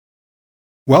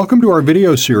Welcome to our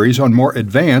video series on more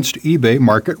advanced eBay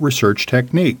market research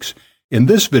techniques. In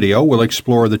this video, we'll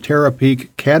explore the TeraPeak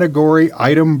Category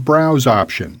Item Browse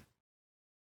option.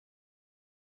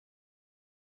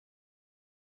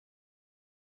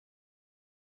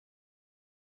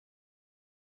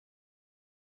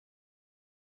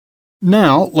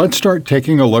 Now, let's start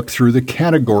taking a look through the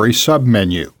Category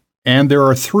submenu. And there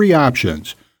are three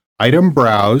options: Item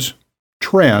Browse,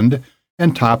 Trend,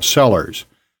 and Top Sellers.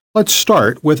 Let's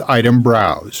start with Item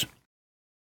Browse.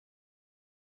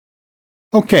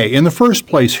 Okay, in the first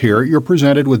place here, you're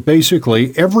presented with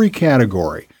basically every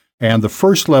category and the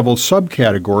first level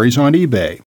subcategories on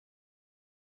eBay.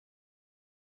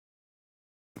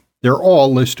 They're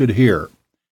all listed here.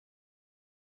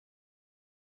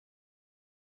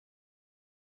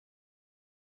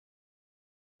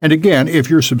 And again, if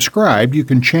you're subscribed, you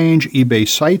can change eBay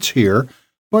sites here,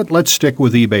 but let's stick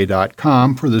with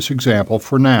eBay.com for this example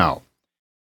for now.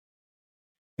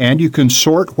 And you can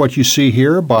sort what you see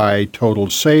here by total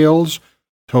sales,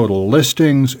 total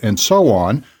listings, and so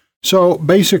on. So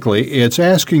basically, it's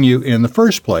asking you in the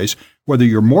first place whether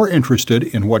you're more interested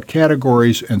in what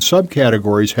categories and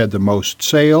subcategories had the most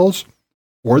sales,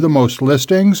 or the most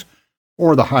listings,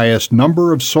 or the highest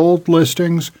number of sold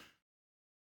listings,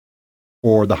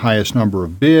 or the highest number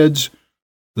of bids,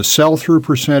 the sell-through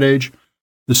percentage.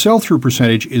 The sell-through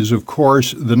percentage is, of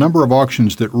course, the number of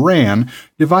auctions that ran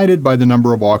divided by the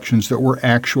number of auctions that were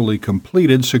actually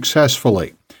completed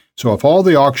successfully. So if all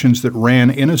the auctions that ran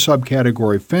in a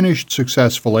subcategory finished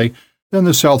successfully, then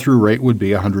the sell-through rate would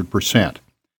be 100%.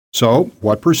 So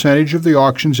what percentage of the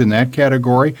auctions in that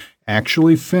category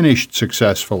actually finished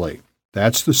successfully?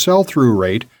 That's the sell-through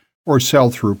rate, or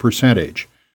sell-through percentage.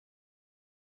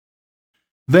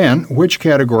 Then, which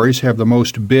categories have the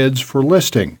most bids for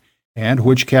listing, and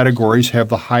which categories have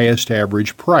the highest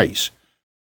average price?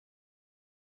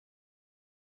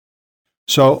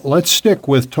 So let's stick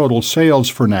with total sales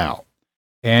for now.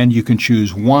 And you can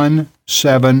choose 1,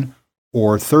 7,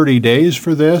 or 30 days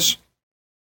for this.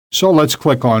 So let's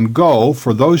click on Go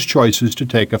for those choices to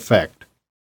take effect.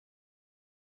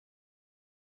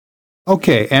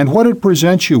 Okay, and what it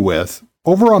presents you with,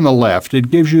 over on the left,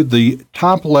 it gives you the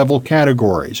top-level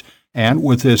categories, and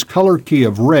with this color key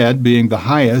of red being the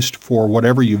highest for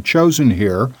whatever you've chosen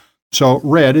here, so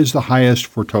red is the highest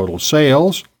for total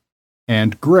sales,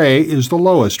 and gray is the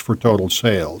lowest for total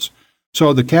sales.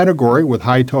 So the category with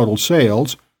high total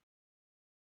sales,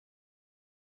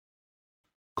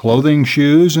 clothing,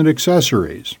 shoes, and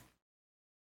accessories.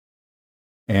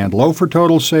 And low for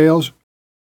total sales,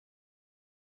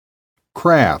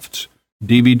 crafts,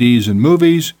 DVDs and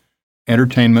movies,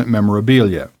 entertainment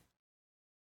memorabilia.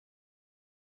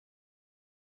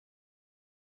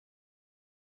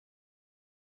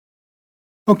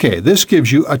 Okay, this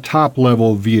gives you a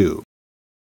top-level view.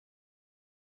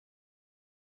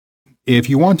 If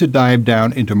you want to dive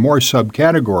down into more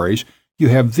subcategories, you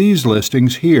have these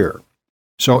listings here.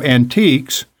 So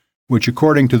antiques, which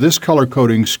according to this color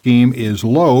coding scheme is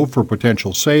low for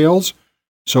potential sales.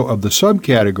 So of the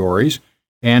subcategories,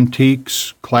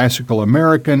 antiques, classical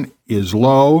American is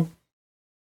low,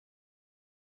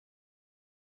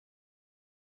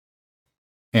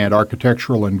 and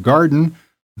architectural and garden,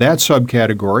 that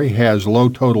subcategory has low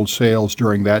total sales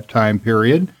during that time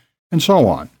period, and so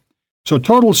on. So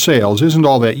total sales isn't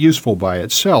all that useful by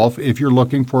itself if you're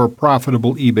looking for a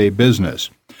profitable eBay business.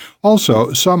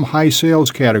 Also, some high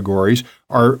sales categories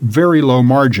are very low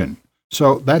margin,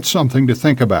 so that's something to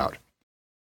think about.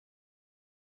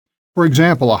 For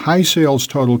example, a high sales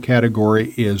total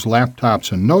category is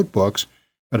laptops and notebooks,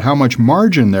 but how much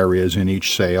margin there is in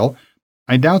each sale,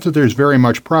 I doubt that there's very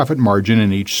much profit margin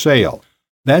in each sale.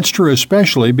 That's true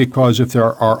especially because if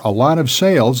there are a lot of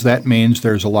sales, that means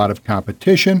there's a lot of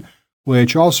competition,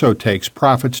 which also takes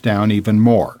profits down even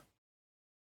more.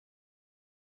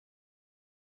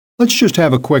 Let's just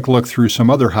have a quick look through some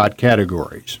other hot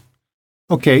categories.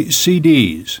 Okay,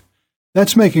 CDs.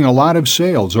 That's making a lot of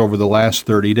sales over the last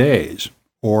 30 days.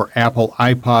 Or Apple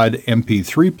iPod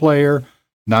MP3 player,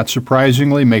 not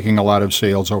surprisingly, making a lot of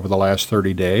sales over the last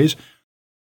 30 days.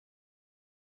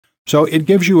 So it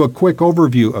gives you a quick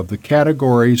overview of the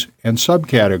categories and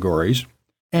subcategories.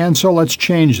 And so let's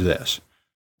change this.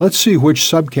 Let's see which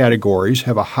subcategories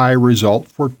have a high result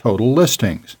for total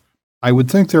listings. I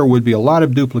would think there would be a lot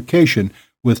of duplication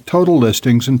with total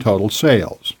listings and total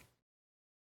sales.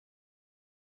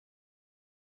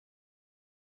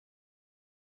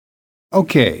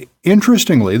 Okay,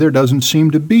 interestingly, there doesn't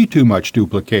seem to be too much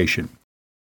duplication.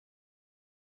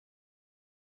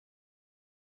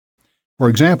 For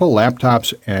example,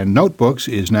 laptops and notebooks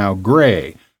is now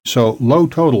gray, so low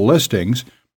total listings,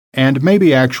 and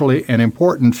maybe actually an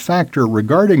important factor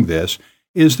regarding this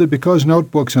is that because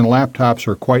notebooks and laptops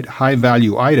are quite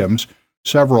high-value items,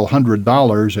 several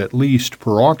 $100s at least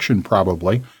per auction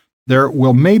probably, there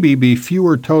will maybe be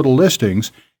fewer total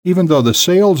listings, even though the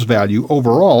sales value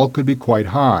overall could be quite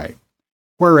high.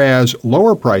 Whereas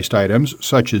lower-priced items,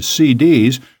 such as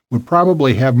CDs, would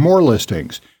probably have more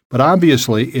listings, but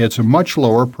obviously it's a much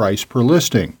lower price per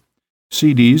listing.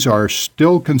 CDs are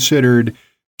still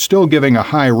giving a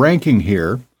high ranking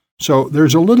here, so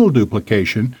there's a little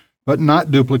duplication, but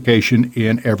not duplication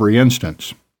in every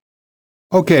instance.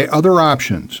 Okay, other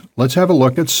options. Let's have a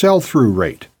look at sell-through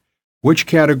rate. Which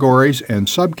categories and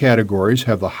subcategories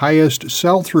have the highest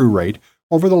sell-through rate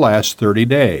over the last 30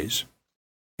 days?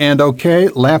 And okay,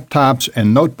 laptops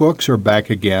and notebooks are back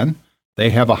again.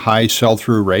 They have a high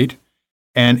sell-through rate.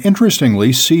 And interestingly,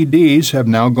 CDs have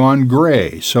now gone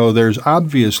gray, so there's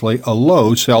obviously a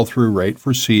low sell-through rate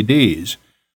for CDs.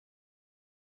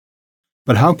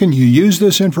 But how can you use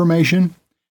this information?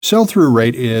 Sell-through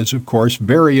rate is, of course,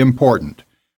 very important.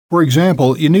 For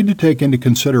example, you need to take into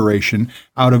consideration,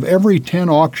 out of every 10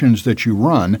 auctions that you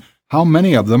run, how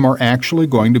many of them are actually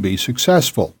going to be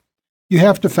successful. You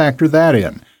have to factor that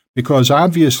in, because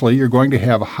obviously you're going to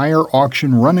have higher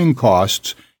auction running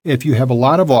costs if you have a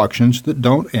lot of auctions that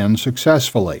don't end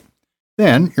successfully.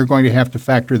 Then you're going to have to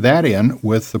factor that in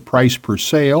with the price per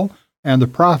sale and the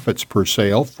profits per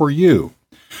sale for you.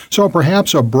 So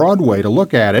perhaps a broad way to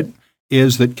look at it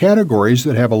is that categories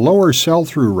that have a lower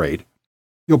sell-through rate,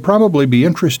 you'll probably be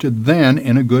interested then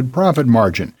in a good profit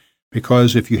margin,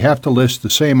 because if you have to list the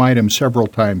same item several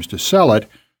times to sell it,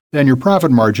 then your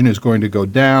profit margin is going to go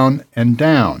down and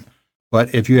down.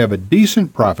 But if you have a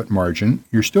decent profit margin,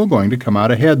 you're still going to come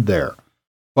out ahead there.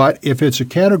 But if it's a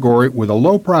category with a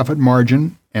low profit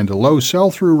margin and a low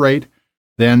sell-through rate,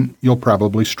 then you'll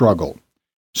probably struggle.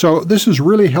 So this is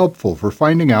really helpful for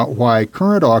finding out why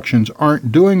current auctions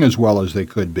aren't doing as well as they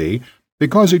could be,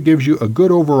 because it gives you a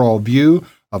good overall view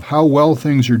of how well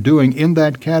things are doing in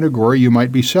that category you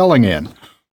might be selling in,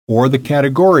 or the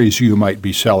categories you might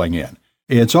be selling in.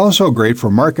 It's also great for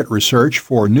market research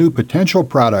for new potential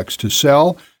products to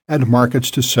sell and markets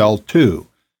to sell to.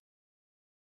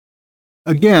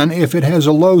 Again, if it has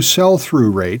a low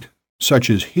sell-through rate, such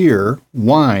as here,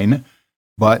 wine,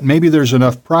 but maybe there's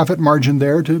enough profit margin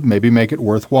there to maybe make it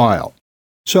worthwhile.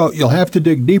 So you'll have to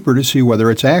dig deeper to see whether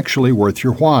it's actually worth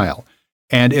your while.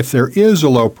 And if there is a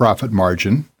low profit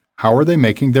margin, how are they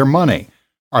making their money?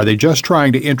 Are they just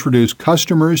trying to introduce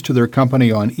customers to their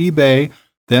company on eBay,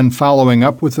 then following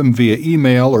up with them via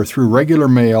email or through regular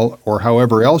mail or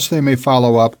however else they may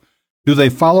follow up? Do they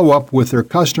follow up with their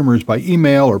customers by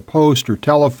email or post or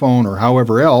telephone or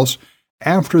however else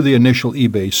after the initial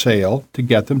eBay sale to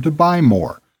get them to buy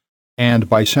more, and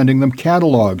by sending them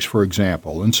catalogs, for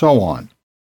example, and so on?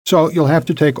 So you'll have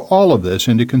to take all of this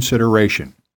into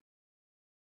consideration.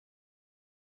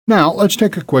 Now let's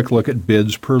take a quick look at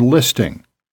bids per listing.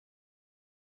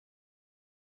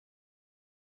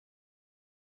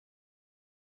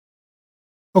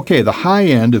 Okay, the high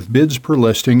end of bids per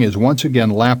listing is once again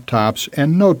laptops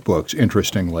and notebooks,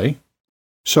 interestingly.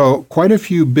 So quite a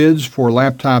few bids for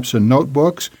laptops and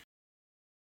notebooks,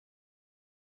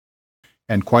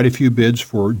 and quite a few bids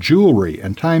for jewelry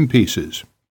and timepieces.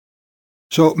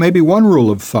 So maybe one rule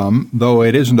of thumb, though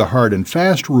it isn't a hard and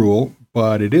fast rule,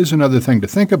 but it is another thing to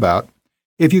think about,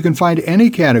 if you can find any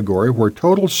category where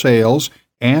total sales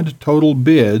and total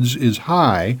bids is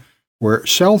high, where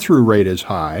sell-through rate is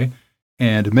high,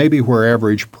 and maybe where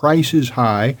average price is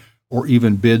high, or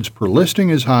even bids per listing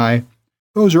is high,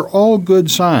 those are all good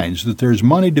signs that there's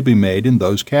money to be made in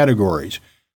those categories.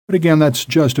 But again, that's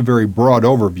just a very broad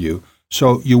overview,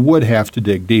 so you would have to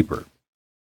dig deeper.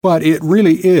 But it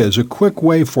really is a quick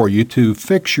way for you to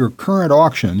fix your current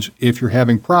auctions if you're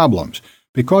having problems,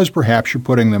 because perhaps you're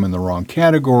putting them in the wrong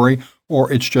category,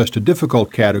 or it's just a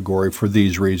difficult category for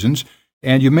these reasons,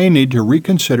 and you may need to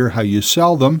reconsider how you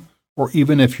sell them, or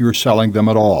even if you're selling them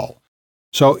at all.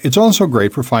 So it's also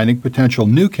great for finding potential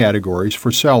new categories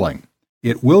for selling.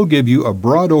 It will give you a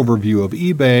broad overview of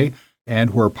eBay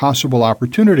and where possible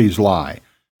opportunities lie,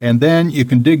 and then you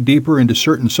can dig deeper into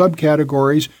certain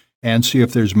subcategories and see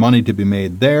if there's money to be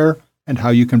made there and how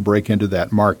you can break into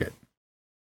that market.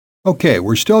 Okay,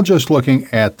 we're still just looking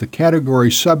at the category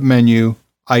submenu,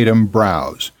 Item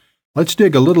Browse. Let's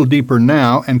dig a little deeper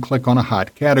now and click on a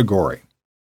hot category,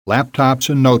 laptops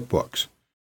and notebooks.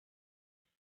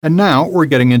 And now we're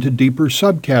getting into deeper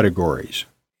subcategories,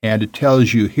 and it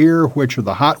tells you here which are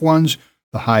the hot ones,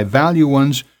 the high value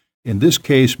ones, in this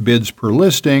case bids per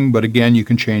listing, but again you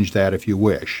can change that if you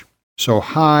wish. So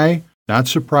high, Not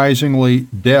surprisingly,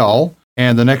 Dell,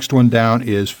 and the next one down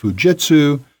is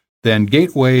Fujitsu. Then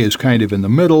Gateway is kind of in the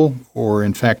middle, or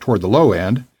in fact toward the low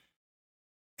end.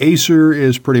 Acer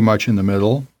is pretty much in the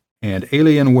middle, and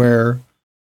Alienware,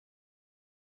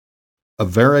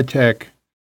 Veritech,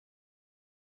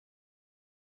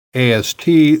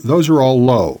 AST, those are all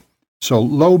low. So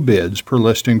low bids per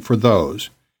listing for those.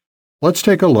 Let's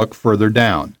take a look further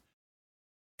down.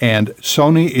 And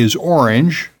Sony is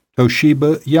orange,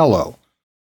 Toshiba yellow.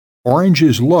 Orange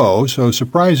is low, so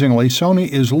surprisingly Sony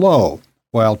is low,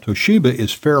 while Toshiba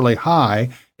is fairly high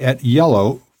at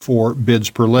yellow for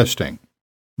bids per listing.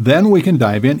 Then we can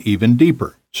dive in even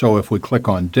deeper. So if we click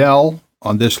on Dell,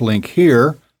 on this link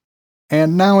here,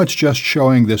 and now it's just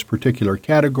showing this particular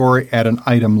category at an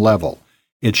item level.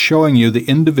 It's showing you the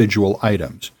individual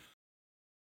items.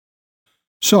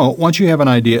 So once you have an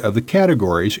idea of the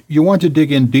categories, you want to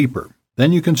dig in deeper.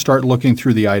 Then you can start looking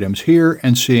through the items here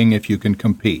and seeing if you can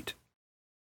compete.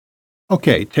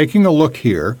 Okay, taking a look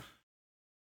here.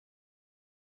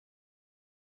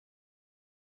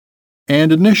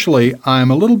 And initially, I'm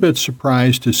a little bit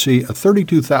surprised to see a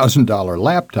 $32,000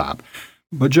 laptop,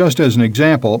 but just as an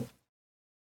example,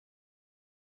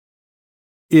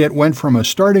 it went from a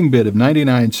starting bid of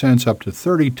 99 cents up to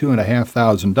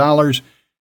 $32,500,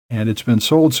 and it's been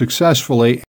sold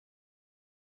successfully,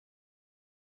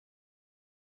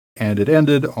 and it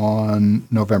ended on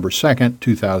November 2nd,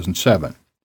 2007.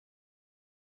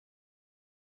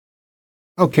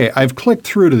 Okay, I've clicked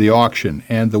through to the auction,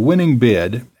 and the winning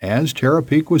bid, as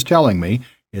TeraPeak was telling me,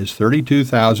 is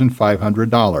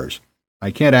 $32,500.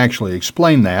 I can't actually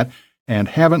explain that, and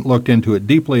haven't looked into it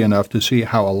deeply enough to see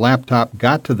how a laptop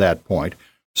got to that point,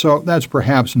 so that's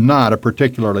perhaps not a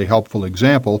particularly helpful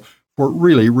example for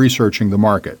really researching the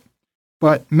market.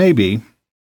 But maybe.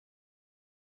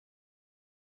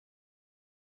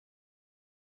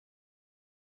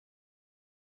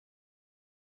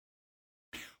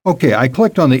 Okay, I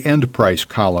clicked on the End Price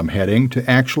column heading to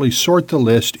actually sort the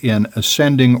list in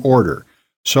ascending order.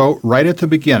 So right at the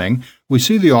beginning, we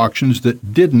see the auctions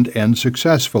that didn't end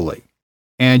successfully.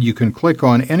 And you can click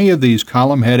on any of these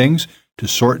column headings to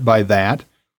sort by that,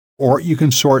 or you can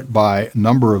sort by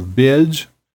number of bids,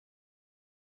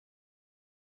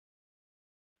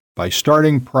 by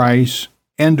starting price,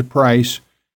 end price,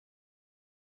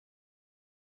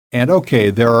 and okay,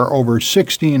 there are over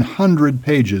 1,600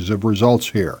 pages of results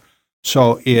here,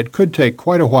 so it could take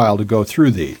quite a while to go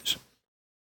through these.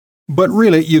 But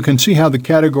really, you can see how the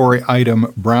category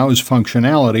item browse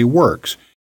functionality works.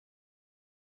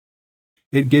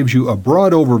 It gives you a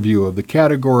broad overview of the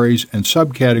categories and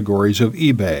subcategories of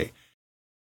eBay.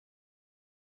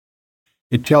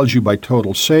 It tells you by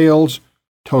total sales,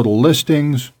 total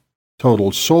listings,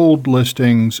 total sold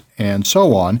listings, and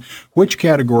so on, which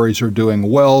categories are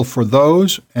doing well for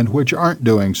those and which aren't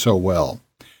doing so well.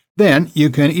 Then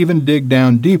you can even dig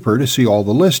down deeper to see all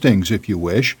the listings if you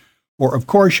wish, or of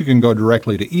course you can go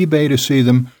directly to eBay to see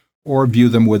them or view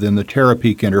them within the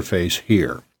TeraPeak interface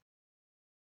here.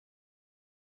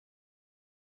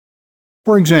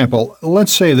 For example,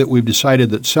 let's say that we've decided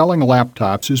that selling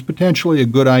laptops is potentially a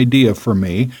good idea for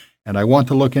me, and I want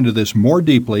to look into this more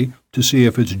deeply to see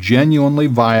if it's genuinely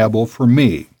viable for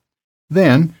me.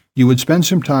 Then, you would spend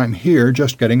some time here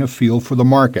just getting a feel for the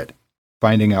market,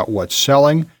 finding out what's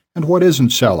selling and what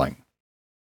isn't selling.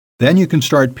 Then you can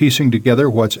start piecing together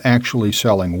what's actually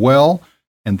selling well,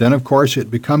 and then of course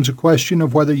it becomes a question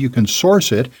of whether you can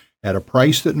source it at a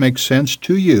price that makes sense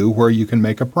to you where you can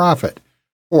make a profit.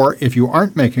 Or if you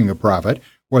aren't making a profit,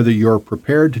 whether you're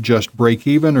prepared to just break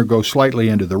even or go slightly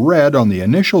into the red on the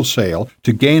initial sale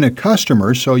to gain a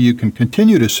customer so you can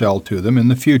continue to sell to them in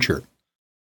the future.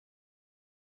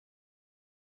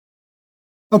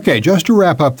 Okay, just to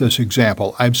wrap up this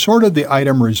example, I've sorted the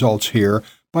item results here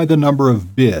by the number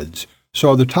of bids.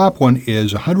 So the top one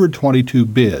is 122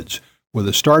 bids, with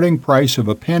a starting price of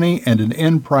a penny and an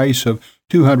end price of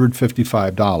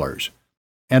 $255.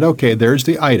 And okay, there's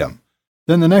the item.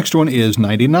 Then the next one is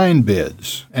 99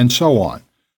 bids, and so on.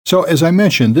 So as I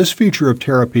mentioned, this feature of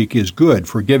TeraPeak is good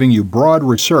for giving you broad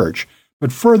research,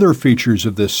 but further features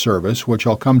of this service, which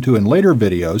I'll come to in later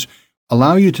videos,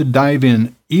 allow you to dive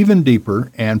in even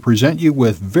deeper and present you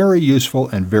with very useful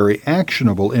and very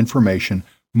actionable information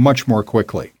much more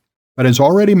quickly. But as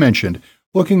already mentioned,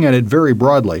 looking at it very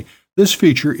broadly, this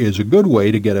feature is a good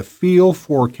way to get a feel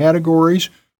for categories,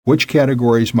 which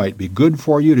categories might be good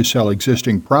for you to sell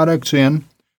existing products in,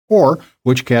 or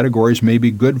which categories may be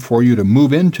good for you to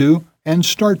move into and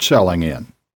start selling in.